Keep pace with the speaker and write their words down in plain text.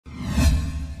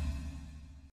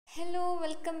Hello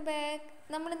welcome back.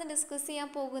 നമ്മളിന്ന് discuss ചെയ്യാൻ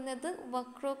പോകുന്നത്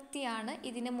വക്രോക്തിയാണ്.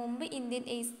 ഇതിനു മുമ്പ് ഇന്ത്യൻ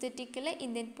എസ്തെറ്റിക്കിൽ,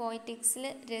 ഇന്ത്യൻ പോയറ്റിക്സിൽ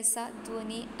രസ,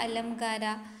 ധ്വനി, അലംകാര,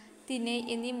 തിനൈ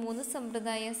എന്നീ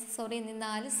എന്നീ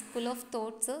 4 സ്കൂൾ ഓഫ്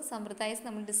തോട്ട്സ് സമ്പ്രദായസ്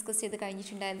നമ്മൾ ഡിസ്കസ് ചെയ്ത്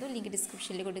കഴിഞ്ഞിട്ടുണ്ടായിരുന്നു. ലിങ്ക്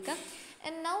ഡിസ്ക്രിപ്ഷനിൽ കൊടുക്കാം.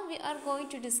 And now we are going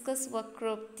to discuss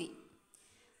വക്രോക്തി.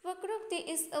 Vakrokti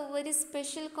is a very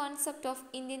special concept of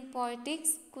Indian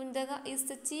poetics. Kundaga is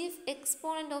the chief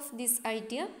exponent of this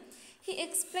idea. He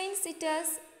explains it as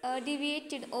a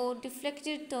deviated or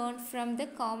deflected turn from the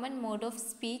common mode of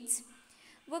speech.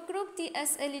 Vakrokti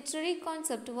as a literary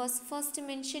concept was first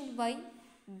mentioned by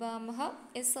Bhamaha,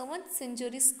 a 7th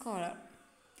century scholar.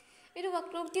 ഒരു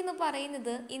വക്രോക്തി എന്ന്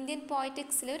പറയുന്നത് Indian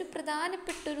പോയറ്റിക്സിലെ ഒരു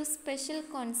പ്രധാനപ്പെട്ട ഒരു special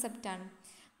കോൺസെപ്റ്റാണ്.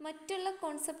 മറ്റുള്ള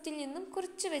കോൺസെപ്റ്റിൽ നിന്നും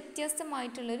കുറച്ച്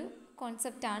വ്യത്യസ്തമായിട്ടുള്ളൊരു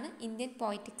കോൺസെപ്റ്റാണ് Indian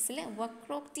പോയറ്റിക്സിലെ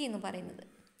വക്രോക്തി എന്ന് പറയുന്നത്.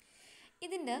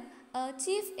 ഇതിൻ്റെ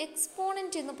ചീഫ്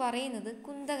എക്സ്പോണൻറ്റ് എന്ന് പറയുന്നത്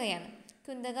കുന്തകയാണ്.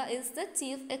 കുന്തക is the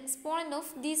chief exponent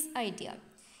of this idea.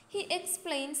 He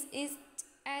explains it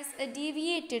as A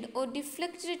deviated or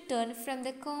deflected turn from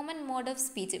the common mode of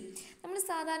speech. നമ്മൾ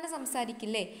സാധാരണ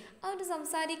സംസാരിക്കില്ലേ,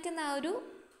 സംസാരിക്കുന്ന ആ ഒരു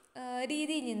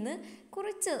രീതിയിൽ നിന്ന്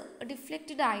കുറച്ച്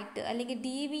ഡിഫ്ലക്റ്റഡ് ആയിട്ട് അല്ലെങ്കിൽ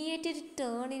ഡീവിയേറ്റഡ്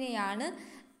ടേണിനെയാണ്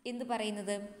എന്ത്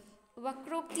പറയുന്നത്,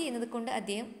 വക്രോക്തി എന്നത് കൊണ്ട്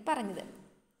അദ്ദേഹം പറഞ്ഞത്.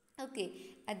 ഓക്കെ,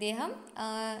 അദ്ദേഹം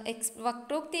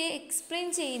വക്രോക്തിയെ എക്സ്പ്ലെയിൻ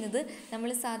ചെയ്യുന്നത് നമ്മൾ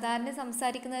സാധാരണ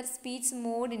സംസാരിക്കുന്ന ഒരു സ്പീച്ച്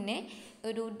മോഡിനെ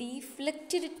ഒരു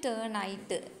ഡീഫ്ലക്റ്റഡ് ടേൺ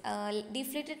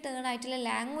ആയിട്ടുള്ള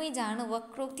ലാംഗ്വേജ് ആണ്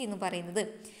വക്രോക്തി എന്ന് പറയുന്നത്.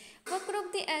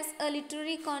 Vakrokti as a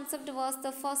literary concept was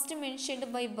the first mentioned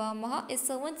by Bhamaha, a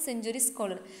 7th century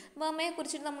scholar. ബഹമയെ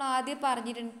കുറിച്ചിട്ട് നമ്മൾ ആദ്യം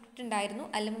പറഞ്ഞിട്ടുണ്ടായിരുന്നു.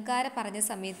 അലംകാര പറഞ്ഞ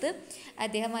സമയത്ത്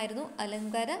അദ്ദേഹമായിരുന്നു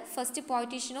അലംകാര ഫസ്റ്റ്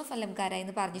പോയിറ്റീഷ്യൻ ഓഫ് അലംകാര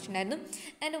എന്ന് പറഞ്ഞിട്ടുണ്ടായിരുന്നു.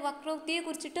 ആൻഡ് വക്രോക്തിയെ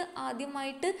കുറിച്ചിട്ട്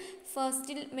ആദ്യമായിട്ട്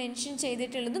ഫസ്റ്റിൽ മെൻഷൻ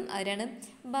ചെയ്തിട്ടുള്ളതും ആരാണ്?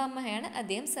 ബഹമയാണ്.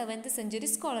 അദ്ദേഹം 7th century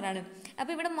സ്കോളറാണ്.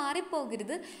 അപ്പോൾ ഇവിടെ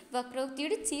മാറിപ്പോകരുത്.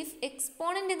 വക്രോക്തിയുടെ ചീഫ്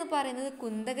എക്സ്പോണൻ്റ് എന്ന് പറയുന്നത്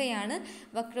കുന്തകയാണ്.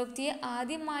 വക്രോക്തിയെ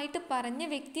ആദ്യമായിട്ട് പറഞ്ഞ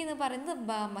വ്യക്തി എന്ന് പറയുന്നത്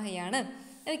ബഹമയാണ്.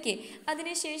 ഓക്കെ,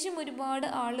 അതിനുശേഷം ഒരുപാട്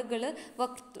ആളുകൾ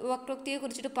വക്രോക്തിയെ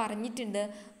കുറിച്ചിട്ട് പറഞ്ഞിട്ടുണ്ട്.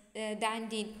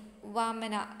 ഡാൻഡീൻ,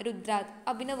 വാമന, രുദ്രാജ്,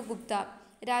 അഭിനവ് ഗുപ്ത,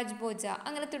 രാജ്ഭോജ,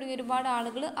 അങ്ങനെ തുടങ്ങിയ ഒരുപാട്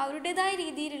ആളുകൾ അവരുടേതായ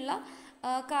രീതിയിലുള്ള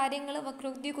കാര്യങ്ങൾ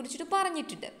വക്രോക്തിയെ കുറിച്ചിട്ട്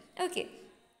പറഞ്ഞിട്ടുണ്ട്. Okay,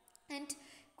 and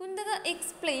കുന്തക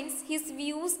explains his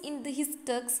views in his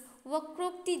text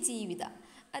വക്രോക്തി ജീവിത.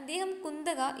 അദ്ദേഹം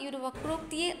കുന്തക ഈ ഒരു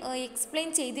വക്രോക്തിയെ എക്സ്പ്ലെയിൻ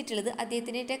ചെയ്തിട്ടുള്ളത്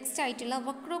അദ്ദേഹത്തിൻ്റെ ടെക്സ്റ്റ് ആയിട്ടുള്ള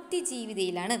വക്രോക്തി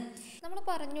ജീവിതയിലാണ്. നമ്മൾ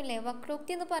പറഞ്ഞില്ലേ,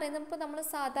 വക്രോക്തി എന്ന് പറയുന്നത് ഇപ്പോൾ നമ്മൾ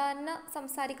സാധാരണ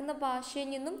സംസാരിക്കുന്ന ഭാഷയിൽ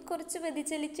നിന്നും കുറച്ച്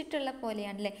വ്യതിചലിച്ചിട്ടുള്ള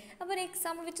പോലെയാണല്ലേ. അപ്പോൾ ഒരു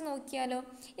എക്സാമ്പിൾ വെച്ച് നോക്കിയാലോ,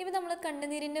 ഇപ്പോൾ നമ്മൾ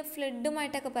കണ്ണുനീരിൻ്റെ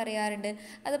ഫ്ലഡുമായിട്ടൊക്കെ പറയാറുണ്ട്.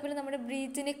 അതുപോലെ നമ്മുടെ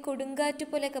ബ്രീത്തിനെ കൊടുങ്കാറ്റ്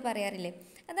പോലെയൊക്കെ പറയാറില്ലേ,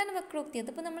 അതാണ് വക്രോക്തി.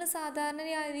 അതിപ്പോൾ നമ്മൾ സാധാരണ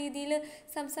രീതിയിൽ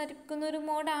സംസാരിക്കുന്ന ഒരു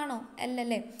മോഡാണോ?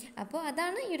 അല്ലല്ലേ. അപ്പോൾ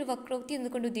അതാണ് ഈ ഒരു വക്രോക്തി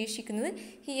എന്നുകൊണ്ട് ഉദ്ദേശിക്കുന്നത്.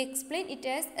 He explain it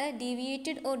as a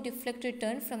deviated or deflected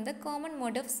turn from the common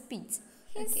mode of speech.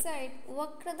 His side,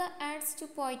 Vakrada adds to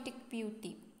poetic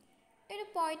beauty. ഒരു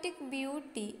പോയറ്റിക്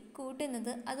ബ്യൂട്ടി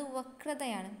കൂട്ടുന്നത് അത്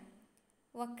വക്രതയാണ്.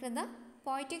 വക്രത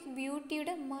പോയറ്റിക്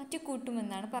ബ്യൂട്ടിയുടെ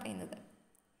മാറ്റുകൂട്ടുമെന്നാണ് പറയുന്നത്.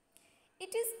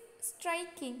 It is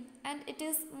striking and it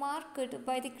is marked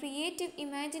by the creative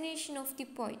imagination of the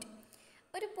പോയിറ്റ്.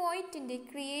 ഒരു പോയിറ്റിൻ്റെ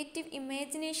creative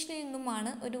ഇമാജിനേഷനിൽ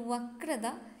നിന്നുമാണ് ഒരു വക്രത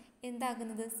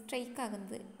എന്താകുന്നത്,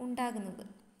 സ്ട്രൈക്കാകുന്നത്, ഉണ്ടാകുന്നത്.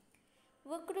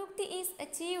 വക്രോക്തി is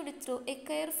achieved through A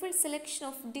careful selection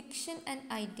of diction and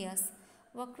ideas.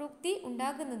 വക്രോക്തി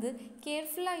ഉണ്ടാകുന്നത്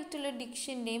കെയർഫുള്ളായിട്ടുള്ള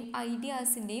ഡിക്ഷൻ്റെയും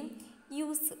ഐഡിയാസിൻ്റെയും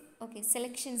യൂസ്,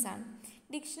 സെലക്ഷൻസ് ആണ്.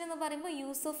 ഡിക്ഷൻ എന്ന് പറയുമ്പോൾ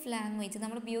യൂസ് ഓഫ് ലാംഗ്വേജ്,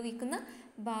 നമ്മൾ ഉപയോഗിക്കുന്ന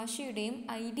ഭാഷയുടെയും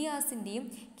ഐഡിയാസിൻ്റെയും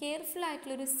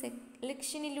കെയർഫുള്ളായിട്ടുള്ളൊരു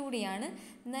സെലക്ഷനിലൂടെയാണ്,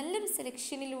 നല്ലൊരു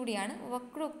സെലക്ഷനിലൂടെയാണ്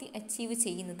വക്രോക്തി അച്ചീവ്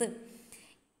ചെയ്യുന്നത്.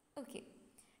 Okay,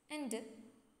 and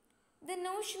the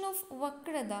notion of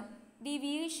vakrada,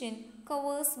 deviation,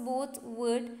 covers both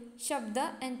word, shabda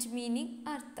and meaning,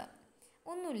 artha.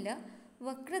 ഒന്നുമില്ല,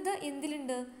 വക്രത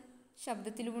എന്തിലുണ്ട്?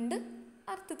 ശബ്ദത്തിലുമുണ്ട്,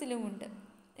 അർത്ഥത്തിലുമുണ്ട്.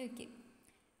 Okay,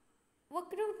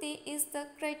 വക്രോക്തി is the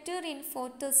criterion four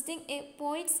testing A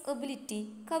poets ability.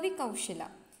 കവി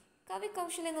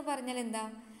കൗശല എന്ന് പറഞ്ഞാൽ എന്താ?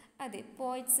 അതെ,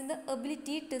 പോയിറ്റ്സിൻ്റെ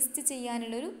എബിലിറ്റി ടെസ്റ്റ്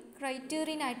ചെയ്യാനുള്ളൊരു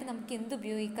ക്രൈറ്റീരിയനായിട്ട് നമുക്ക് എന്ത്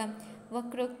ഉപയോഗിക്കാം?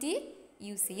 വക്രോക്തിയെ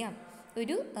യൂസ് ചെയ്യാം.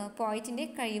 ഒരു പോയിറ്റിൻ്റെ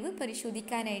കഴിവ്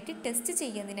പരിശോധിക്കാനായിട്ട്, ടെസ്റ്റ്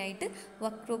ചെയ്യുന്നതിനായിട്ട്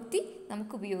വക്രോക്തി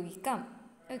നമുക്ക് ഉപയോഗിക്കാം.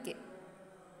 Okay,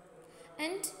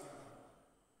 and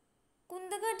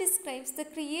കുന്തക describes the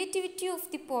creativity of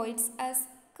the poets as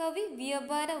കവി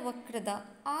വ്യാപാര വക്രത,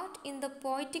 art in the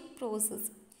poetic process.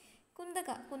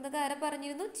 കുന്തക ആരെ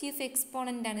പറഞ്ഞിരുന്നു? ചീഫ്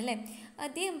എക്സ്പോണൻ്റ് ആണ് അല്ലേ.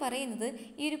 അദ്ദേഹം പറയുന്നത്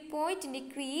ഈ ഒരു പോയിറ്റിൻ്റെ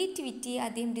ക്രിയേറ്റിവിറ്റിയെ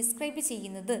അദ്ദേഹം ഡിസ്ക്രൈബ്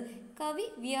ചെയ്യുന്നത് കവി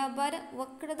വ്യാപാര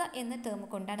വക്രത എന്ന ടേം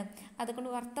കൊണ്ടാണ്. അതുകൊണ്ട്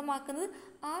അർത്ഥമാക്കുന്നത്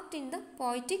art in the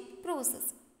poetic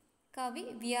process. കവി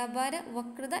വ്യാപാര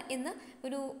വക്രത എന്ന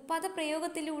ഒരു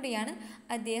പദപ്രയോഗത്തിലൂടെയാണ്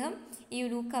അദ്ദേഹം ഈ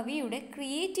ഒരു കവിയുടെ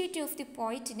ക്രിയേറ്റിവിറ്റി ഓഫ് ദി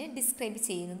പോയിറ്റിനെ ഡിസ്ക്രൈബ്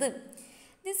ചെയ്യുന്നത്.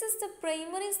 This is the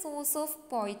primary source of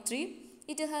poetry.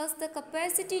 It has the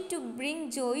capacity to bring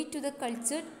Joy to the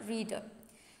കൾച്ചർഡ് reader.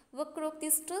 Vakrokti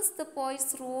stress the poet's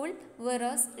role,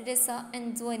 whereas Rasa and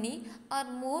Dhwani are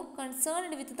more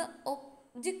concerned with the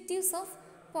objectives of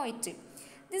poetry.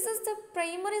 This is the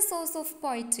primary source of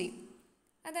poetry.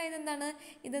 അതായത് എന്താണ്,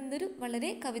 ഇതെന്തൊരു വളരെ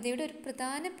കവിതയുടെ ഒരു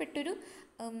പ്രധാനപ്പെട്ടൊരു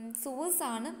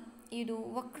സോഴ്സാണ് ഈ ഒരു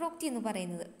വക്രോക്തി എന്ന്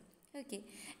പറയുന്നത്. ഓക്കെ,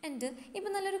 ആൻഡ്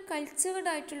ഇപ്പം നല്ലൊരു കൾച്ചേർഡ്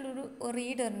ആയിട്ടുള്ളൊരു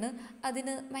റീഡറിന്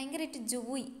അതിന് ഭയങ്കരമായിട്ട്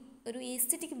ജോയ്, ഒരു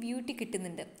എസ്തെറ്റിക് ബ്യൂട്ടി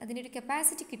കിട്ടുന്നുണ്ട്, അതിനൊരു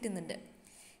കപ്പാസിറ്റി കിട്ടുന്നുണ്ട്.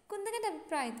 കുന്തകൻ്റെ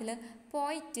അഭിപ്രായത്തിൽ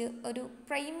പോയിറ്റ് ഒരു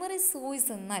പ്രൈമറി സോഴ്സ്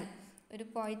എന്നാൽ, ഒരു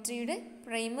പോയിട്രിയുടെ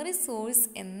പ്രൈമറി സോഴ്സ്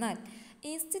എന്നാൽ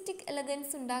എസ്തെറ്റിക്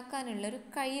എലഗൻസ് ഉണ്ടാക്കാനുള്ള ഒരു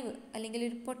കഴിവ് അല്ലെങ്കിൽ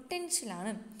ഒരു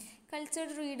പൊട്ടൻഷ്യലാണ്.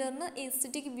 കൾച്ചർഡ് റീഡറിന്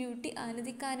എസ്തെറ്റിക് ബ്യൂട്ടി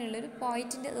ആനന്ദിക്കാനുള്ളൊരു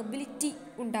പോയിറ്റിൻ്റെ എബിലിറ്റി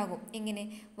ഉണ്ടാകും. എങ്ങനെ?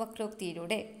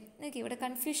 വക്രോക്തിയിലൂടെ. ഓക്കെ, ഇവിടെ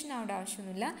കൺഫ്യൂഷൻ ആവേണ്ട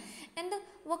ആവശ്യമൊന്നുമില്ല. ആൻഡ്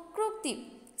വക്രോക്തി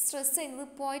സ്ട്രെസ് ചെയ്യുന്നത്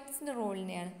പോയിറ്റ്സിൻ്റെ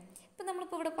റോളിനെയാണ്. ഇപ്പം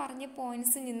നമ്മളിപ്പോൾ ഇവിടെ പറഞ്ഞ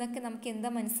പോയിൻറ്റ്സിൽ നിന്നൊക്കെ നമുക്ക് എന്താ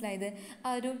മനസ്സിലായത്?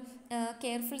 ആ ഒരു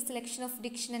careful selection of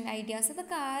diction and ideas,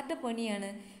 അതൊക്കെ ആരുടെ പണിയാണ്?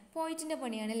 പോയിറ്റിൻ്റെ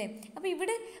പണിയാണ് അല്ലേ? അപ്പോൾ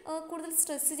ഇവിടെ കൂടുതൽ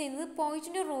സ്ട്രെസ് ചെയ്യുന്നത്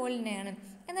പോയിറ്റിൻ്റെ റോളിനെയാണ്.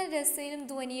 എന്നാൽ രസയിലും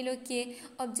ധ്വനിയിലും ഒക്കെ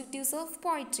ഒബ്ജക്റ്റീവ്സ് ഓഫ്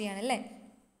പോയിട്രി ആണ് അല്ലേ?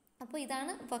 അപ്പോൾ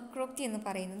ഇതാണ് വക്രോക്തി എന്ന്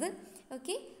പറയുന്നത്.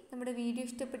 ഓക്കെ, നമ്മുടെ വീഡിയോ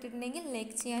ഇഷ്ടപ്പെട്ടിട്ടുണ്ടെങ്കിൽ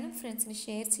ലൈക്ക് ചെയ്യാനും ഫ്രണ്ട്സിന്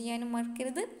ഷെയർ ചെയ്യാനും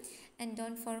മറക്കരുത്. And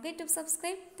don't forget to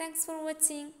subscribe. Thanks for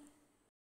watching.